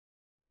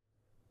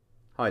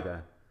Hi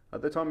there.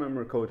 At the time I'm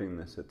recording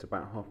this, it's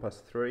about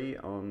 3:30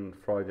 on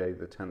Friday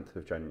the 10th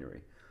of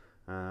January.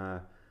 Uh,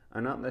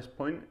 and at this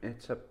point,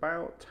 it's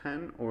about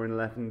 10 or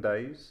 11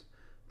 days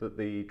that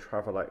the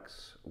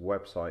Travelex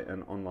website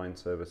and online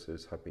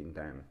services have been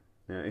down.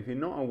 Now, if you're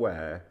not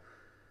aware,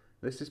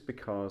 this is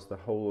because the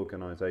whole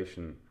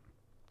organisation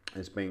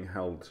is being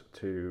held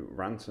to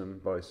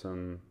ransom by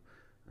some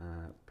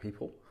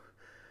people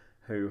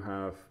who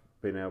have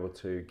been able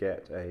to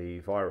get a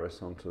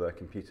virus onto their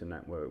computer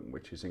network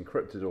which has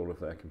encrypted all of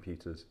their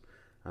computers,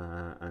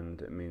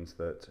 and it means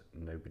that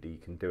nobody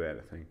can do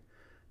anything.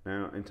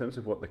 Now, in terms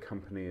of what the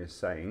company is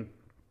saying,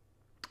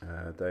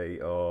 they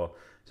are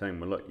saying,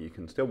 well, look, you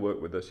can still work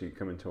with us, you can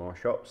come into our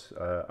shops,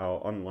 our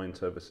online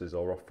services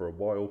are off for a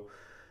while,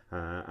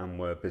 and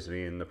we're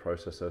busy in the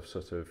process of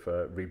sort of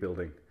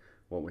rebuilding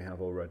what we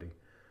have already.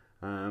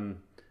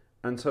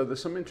 And so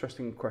there's some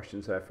interesting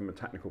questions there from a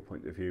technical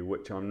point of view,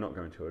 which I'm not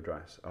going to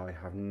address. I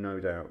have no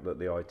doubt that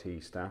the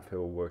IT staff who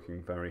are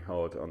working very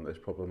hard on this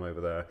problem over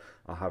there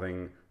are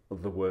having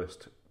the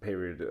worst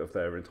period of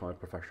their entire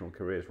professional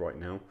careers right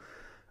now.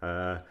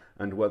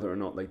 And whether or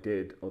not they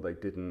did or they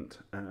didn't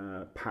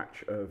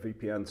patch a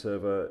VPN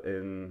server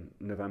in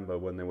November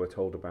when they were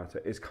told about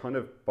it is kind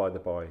of by the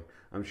by.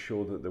 I'm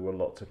sure that there were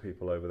lots of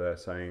people over there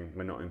saying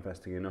we're not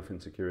investing enough in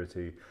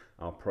security,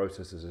 our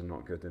processes are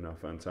not good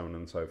enough, and so on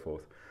and so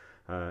forth.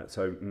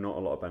 So not a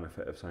lot of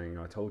benefit of saying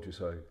I told you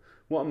so.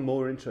 What I'm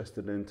more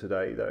interested in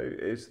today though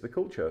is the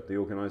culture, the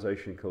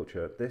organisation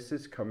culture. This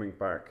is coming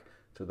back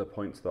to the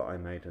points that I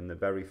made in the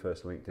very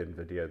first LinkedIn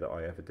video that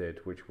I ever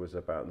did, which was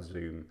about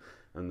Zoom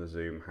and the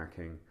Zoom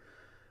hacking.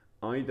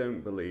 I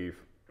don't believe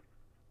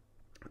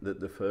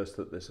that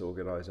this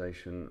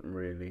organisation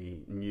really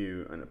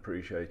knew and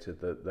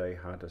appreciated that they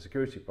had a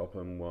security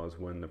problem was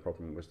when the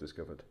problem was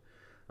discovered.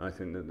 I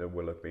think that there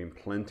will have been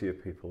plenty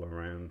of people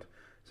around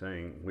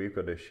saying we've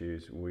got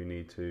issues, we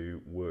need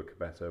to work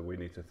better, we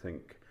need to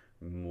think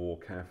more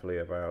carefully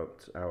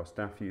about our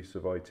staff use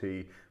of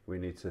IT, we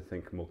need to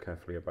think more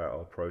carefully about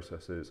our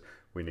processes,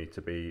 we need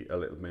to be a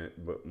little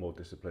bit more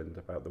disciplined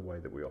about the way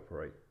that we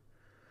operate.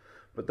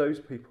 But those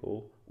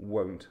people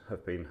won't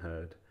have been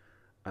heard.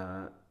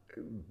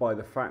 By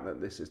the fact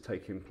that this is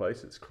taking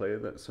place, it's clear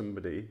that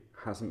somebody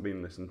hasn't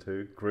been listened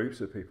to,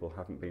 groups of people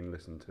haven't been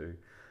listened to,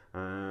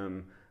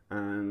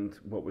 and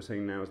what we're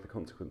seeing now is the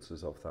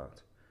consequences of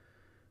that.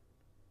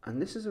 And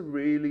this is a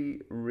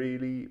really,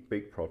 really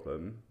big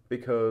problem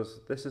because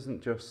this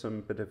isn't just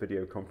some bit of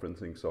video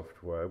conferencing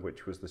software,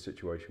 which was the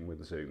situation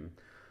with Zoom.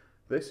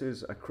 This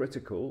is a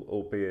critical,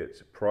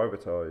 albeit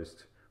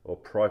privatized or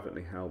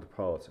privately held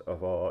part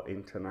of our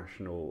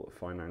international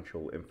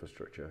financial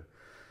infrastructure.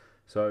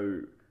 So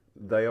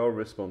they are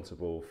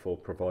responsible for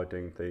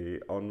providing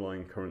the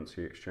online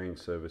currency exchange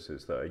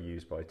services that are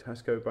used by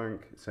Tesco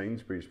Bank,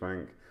 Sainsbury's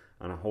Bank,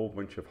 and a whole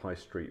bunch of high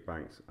street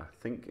banks, I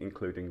think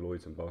including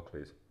Lloyds and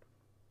Barclays.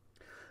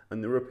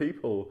 And there are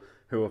people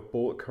who have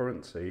bought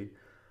currency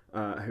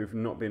who've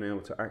not been able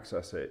to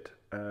access it,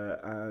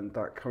 and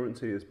that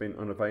currency has been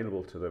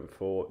unavailable to them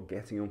for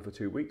getting on for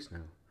 2 weeks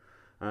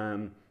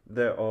now.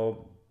 There are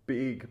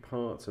big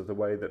parts of the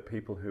way that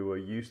people who are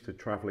used to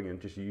travelling and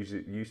just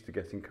used to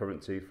getting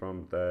currency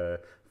from their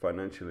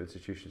financial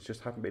institutions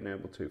just haven't been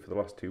able to for the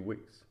last 2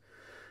 weeks.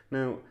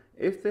 Now,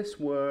 if this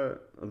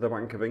were the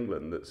Bank of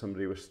England, that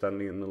somebody was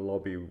standing in the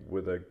lobby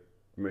with a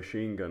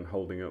machine gun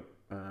holding up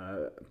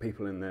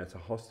people in there to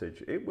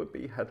hostage, it would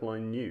be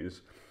headline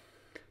news.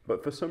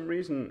 But for some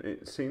reason,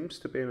 it seems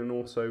to be in an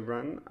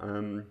also-ran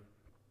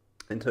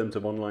in terms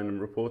of online and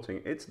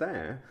reporting. It's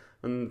there,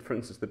 and for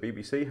instance, the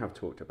BBC have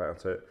talked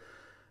about it.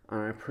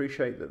 I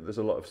appreciate that there's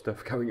a lot of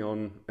stuff going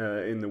on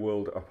in the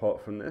world apart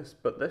from this,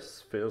 but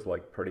this feels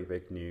like pretty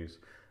big news.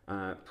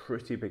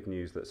 Pretty big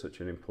news that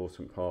such an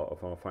important part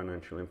of our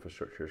financial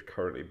infrastructure is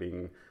currently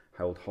being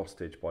held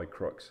hostage by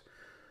crooks.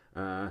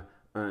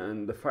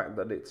 And the fact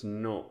that it's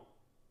not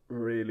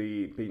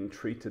really being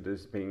treated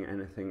as being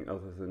anything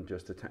other than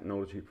just a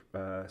technology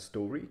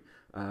story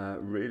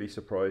really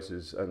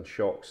surprises and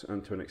shocks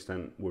and to an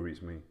extent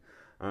worries me.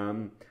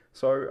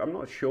 So I'm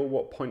not sure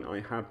what point I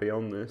had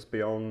beyond this,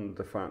 beyond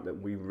the fact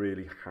that we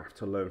really have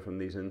to learn from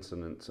these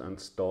incidents and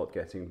start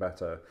getting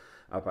better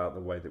about the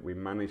way that we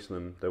manage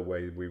them, the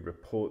way we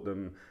report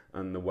them,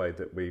 and the way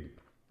that we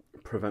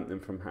prevent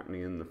them from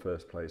happening in the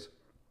first place.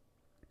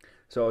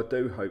 So I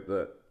do hope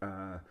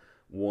that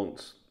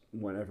once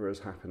whatever has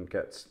happened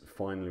gets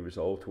finally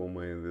resolved one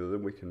way or the other,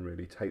 we can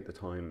really take the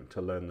time to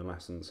learn the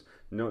lessons,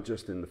 not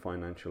just in the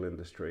financial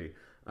industry,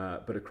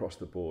 but across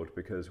the board,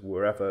 because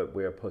wherever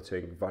we are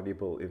putting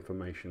valuable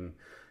information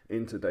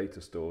into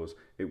data stores,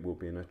 it will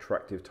be an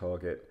attractive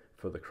target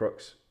for the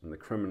crooks and the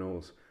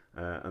criminals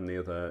and the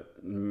other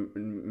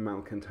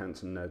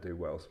malcontents and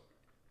ne'er-do-wells.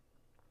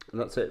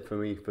 That's it for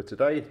me for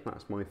today.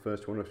 That's my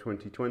first one of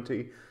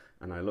 2020,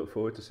 and I look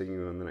forward to seeing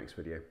you on the next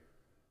video.